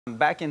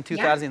Back in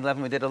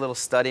 2011, we did a little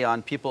study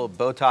on people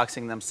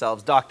Botoxing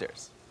themselves,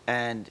 doctors.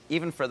 And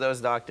even for those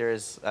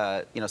doctors,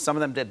 some of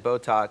them did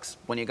Botox.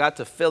 When you got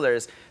to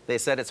fillers, they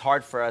said it's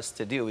hard for us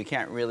to do. We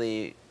can't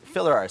really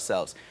filler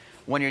ourselves.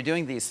 When you're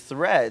doing these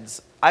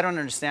threads, I don't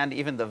understand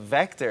even the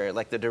vector,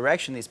 like the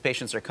direction these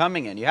patients are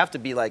coming in. You have to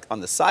be like on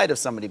the side of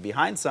somebody,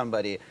 behind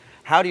somebody.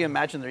 How do you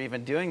imagine they're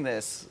even doing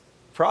this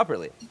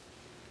properly?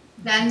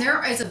 Then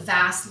there is a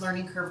vast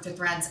learning curve to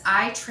threads.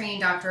 I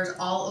train doctors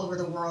all over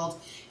the world,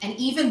 and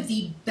even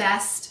the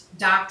best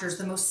doctors,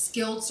 the most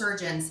skilled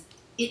surgeons,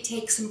 it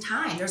takes some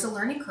time. There's a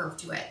learning curve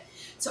to it.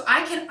 So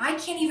I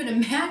can't even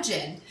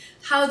imagine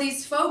how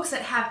these folks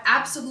that have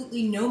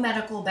absolutely no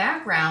medical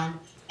background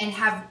and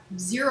have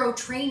zero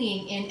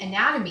training in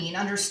anatomy and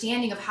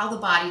understanding of how the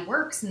body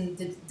works and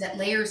the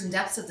layers and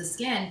depths of the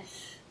skin,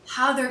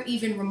 how they're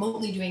even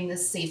remotely doing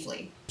this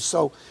safely.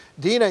 So,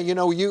 Dina,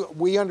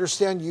 we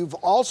understand you've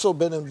also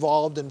been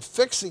involved in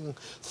fixing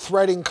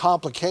threading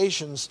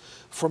complications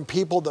from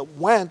people that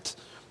went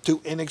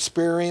to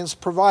inexperienced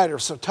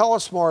providers. So tell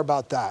us more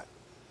about that.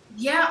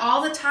 Yeah,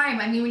 all the time.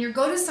 I mean, when you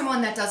go to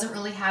someone that doesn't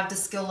really have the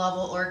skill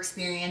level or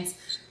experience,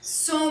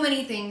 so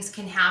many things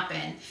can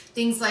happen.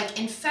 Things like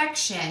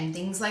infection,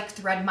 things like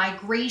thread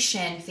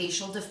migration,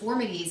 facial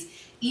deformities,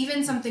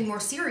 even something more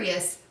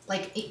serious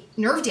like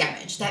nerve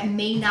damage that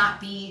may not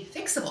be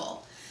fixable.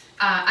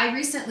 I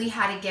recently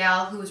had a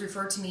gal who was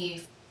referred to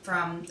me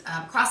from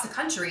across the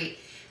country,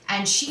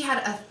 and she had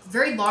a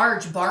very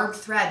large barbed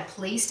thread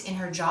placed in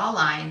her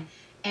jawline,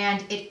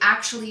 and it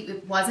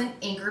wasn't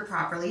anchored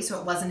properly, so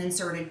it wasn't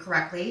inserted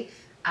correctly,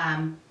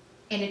 and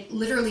it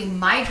literally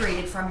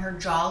migrated from her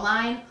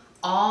jawline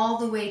all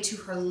the way to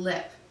her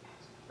lip,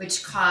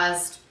 which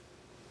caused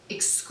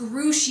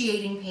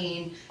excruciating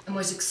pain and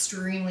was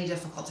extremely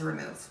difficult to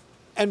remove.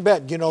 And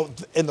Ben,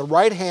 in the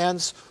right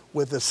hands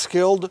with a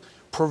skilled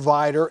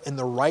provider and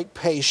the right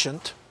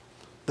patient,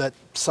 that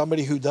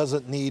somebody who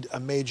doesn't need a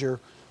major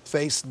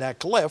face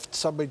neck lift,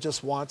 somebody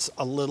just wants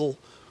a little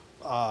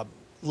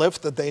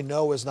lift that they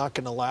know is not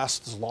going to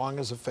last as long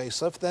as a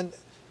facelift, then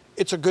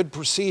it's a good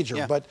procedure.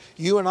 Yeah. But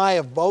you and I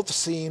have both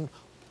seen,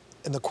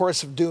 in the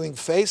course of doing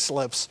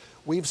facelifts,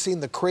 we've seen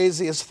the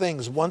craziest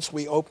things once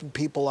we open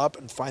people up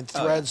and find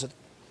threads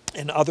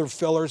and other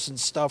fillers and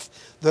stuff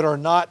that are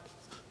not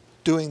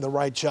doing the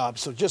right job.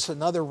 So just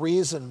another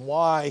reason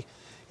why,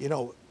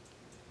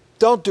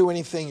 don't do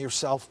anything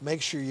yourself.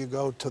 Make sure you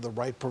go to the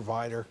right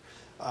provider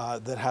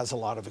that has a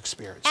lot of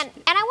experience. And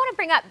I want to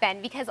bring up,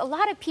 Ben, because a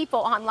lot of people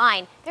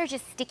online, they're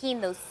just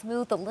sticking those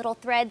smooth, the little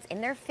threads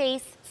in their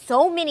face,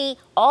 so many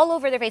all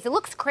over their face. It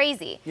looks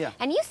crazy. Yeah.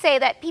 And you say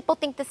that people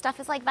think this stuff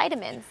is like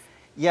vitamins.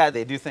 Yeah,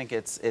 they do think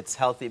it's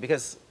healthy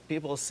because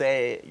people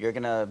say you're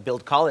going to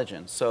build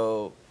collagen.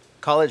 So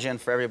collagen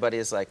for everybody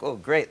is like, oh,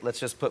 great, let's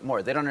just put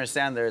more. They don't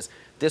understand there's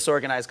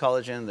disorganized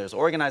collagen, there's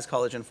organized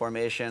collagen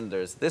formation,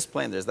 there's this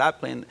plane, there's that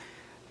plane.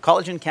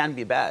 Collagen can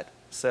be bad.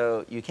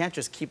 So you can't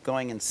just keep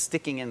going and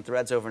sticking in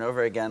threads over and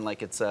over again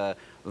like it's a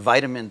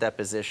vitamin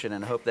deposition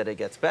and hope that it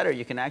gets better.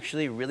 You can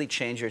actually really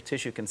change your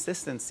tissue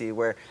consistency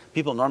where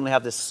people normally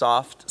have this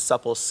soft,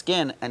 supple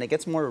skin and it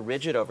gets more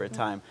rigid over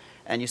time.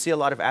 And you see a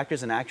lot of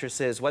actors and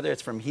actresses, whether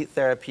it's from heat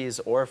therapies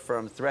or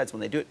from threads,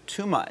 when they do it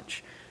too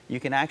much, you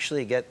can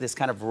actually get this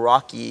kind of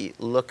rocky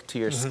look to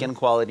your skin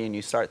quality and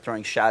you start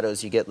throwing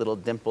shadows, you get little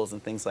dimples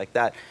and things like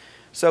that.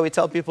 So we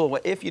tell people,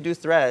 well, if you do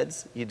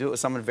threads, you do it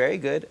with someone very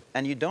good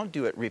and you don't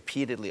do it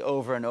repeatedly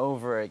over and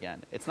over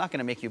again. It's not going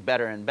to make you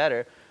better and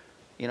better.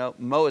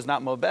 Mo is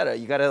not Mo better.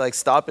 You got to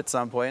stop at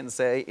some point and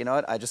say, you know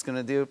what, I'm just going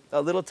to do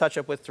a little touch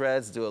up with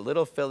threads, do a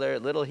little filler, a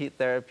little heat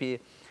therapy.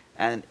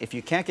 And if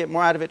you can't get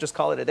more out of it, just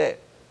call it a day.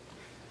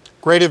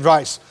 Great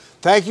advice.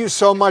 Thank you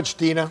so much,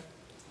 Dina.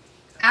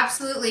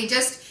 Absolutely.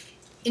 Just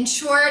in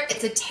short,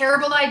 it's a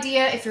terrible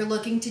idea if you're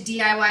looking to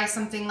DIY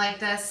something like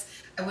this.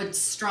 I would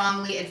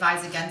strongly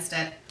advise against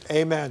it.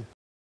 Amen.